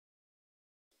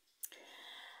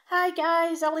Hi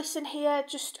guys, Alison here.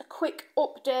 Just a quick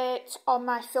update on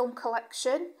my film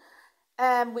collection.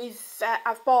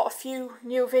 I've bought a few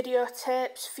new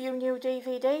videotapes, a few new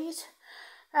DVDs.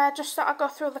 Just thought I'd go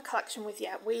through the collection with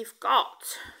you. We've got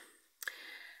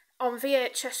on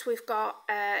VHS we've got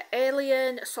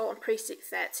Alien, Assault on Precinct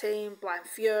 13, Blind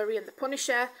Fury and The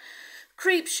Punisher,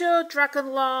 Creepshow,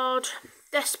 Dragon Lord,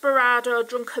 Desperado,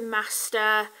 Drunken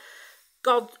Master,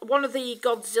 one of the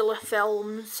Godzilla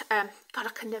films, I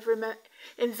can never remember,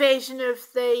 Invasion of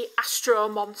the Astro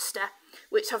Monster,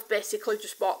 which I've basically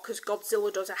just bought because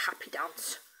Godzilla does a happy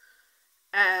dance.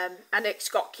 And it's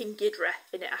got King Ghidorah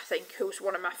in it, I think, who's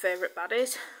one of my favourite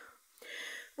baddies.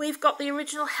 We've got the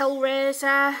original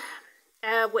Hellraiser,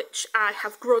 which I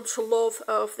have grown to love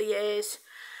over the years.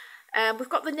 We've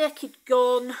got the Naked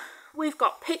Gun, we've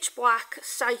got Pitch Black,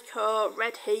 Psycho,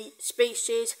 Red Heat,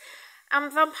 Species,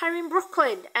 and Vampire in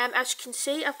Brooklyn. As you can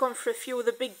see, I've gone for a few of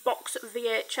the big box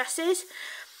VHSs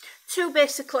to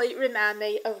basically remind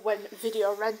me of when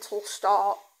video rental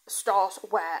stores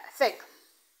were a thing.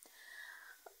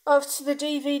 Over to the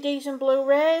DVDs and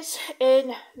Blu-rays.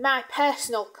 In my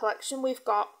personal collection, we've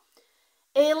got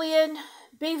Alien,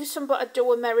 Beavis and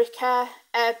Butthead America,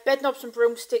 Bedknobs and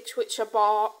Broomsticks, which I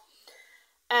bought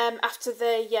after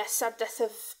the sad death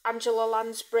of Angela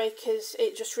Lansbury, because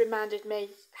it just reminded me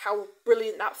how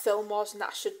brilliant that film was and that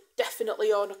I should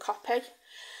definitely own a copy.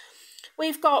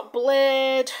 We've got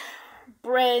Blade,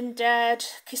 Brain Dead,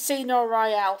 Casino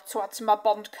Royale to add to my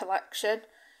Bond collection,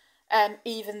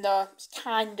 even though it's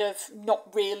kind of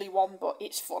not really one, but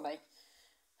it's funny.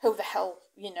 Who the hell,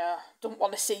 don't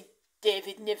want to see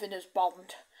David Niven as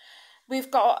Bond.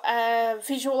 We've got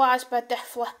Visualised by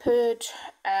Def Leppard,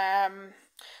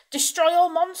 Destroy All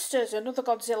Monsters, another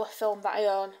Godzilla film that I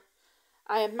own.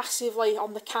 I am massively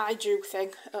on the kaiju thing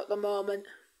at the moment.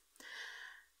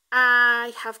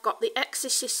 I have got The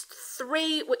Exorcist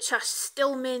 3, which I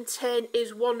still maintain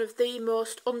is one of the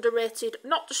most underrated,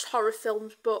 not just horror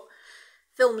films, but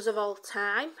films of all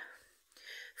time.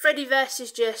 Freddy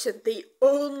vs. Jason, the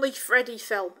only Freddy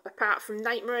film, apart from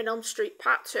Nightmare on Elm Street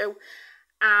Part 2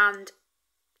 and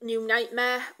New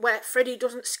Nightmare, where Freddy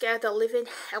doesn't scare the living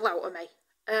hell out of me.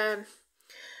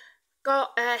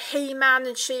 Got He-Man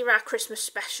and She-Ra Christmas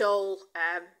special.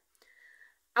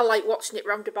 I like watching it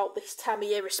round about this time of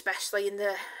year, especially in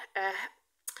the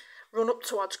run up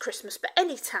towards Christmas, but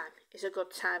any time is a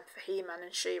good time for He-Man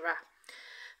and She-Ra.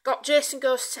 Got Jason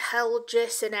Goes to Hell,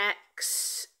 Jason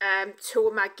X, two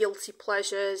of my guilty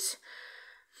pleasures.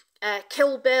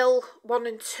 Kill Bill 1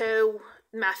 and 2,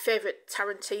 my favourite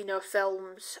Tarantino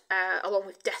films, along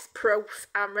with Death Proof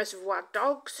and Reservoir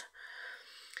Dogs.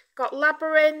 Got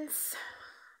Labyrinth,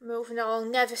 moving on,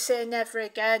 Never Say Never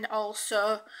Again,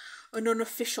 also an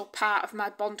unofficial part of my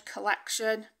Bond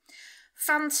collection.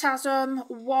 Phantasm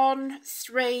 1,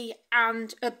 3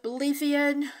 and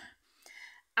Oblivion.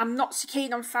 I'm not so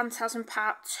keen on Phantasm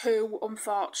Part 2,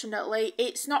 unfortunately.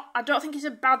 I don't think it's a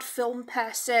bad film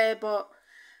per se, but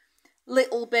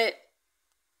little bit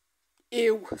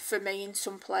ew for me in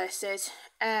some places.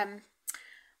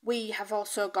 We have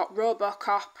also got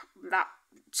RoboCop, that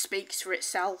speaks for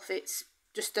itself. It's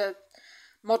just a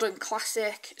modern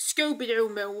classic.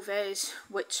 Scooby-Doo movies,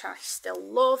 which I still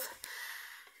love.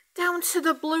 Down to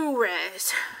the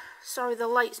Blu-rays. Sorry, the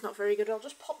light's not very good. I'll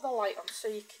just pop the light on so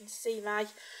you can see my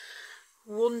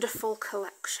wonderful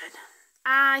collection.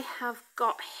 I have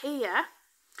got here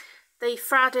the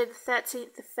Friday the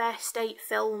 13th, the First 8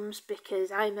 films,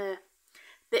 because I'm a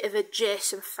bit of a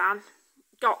Jason fan.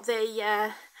 Got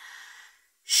the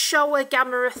Showa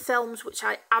Gamera films, which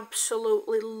I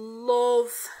absolutely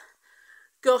love.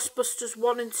 Ghostbusters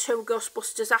 1 and 2,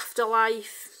 Ghostbusters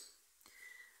Afterlife.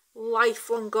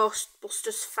 Lifelong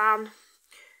Ghostbusters fan.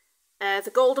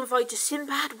 The Golden Voyage of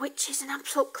Sinbad, which is an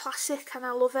absolute classic and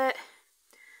I love it.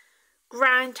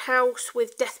 Grindhouse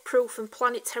with Death Proof and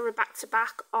Planet Terror back to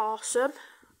back, awesome.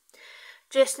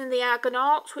 Jason and the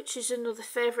Argonauts, which is another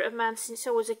favourite of mine since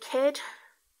I was a kid.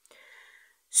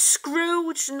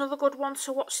 Scrooge, another good one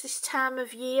to watch this time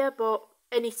of year, but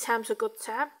any time's a good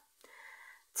time.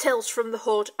 Tales from the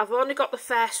Hood. I've only got the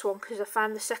first one because I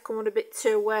find the second one a bit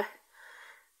too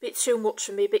much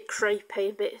for me, a bit creepy,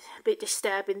 a bit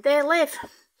disturbing. They Live,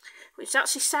 which is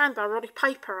actually signed by Roddy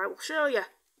Piper. I will show you.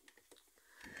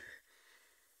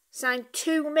 Signed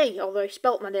to me, although he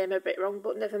spelt my name a bit wrong,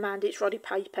 but never mind, it's Roddy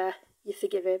Piper. You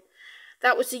forgive him.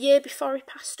 That was the year before he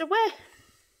passed away.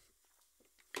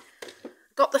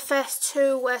 Got the first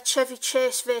two Chevy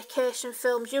Chase vacation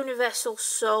films, Universal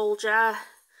Soldier.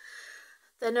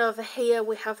 Then over here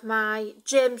we have my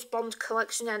James Bond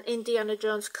collection and Indiana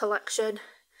Jones collection.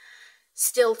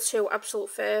 still two absolute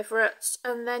favourites.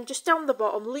 And then just down the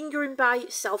bottom, lingering by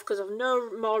itself because I've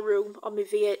no more room on my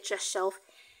VHS shelf,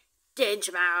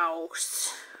 Danger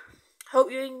Mouse.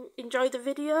 Hope you enjoyed the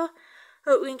video.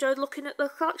 Hope you enjoyed looking at the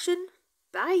collection.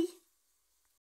 Bye.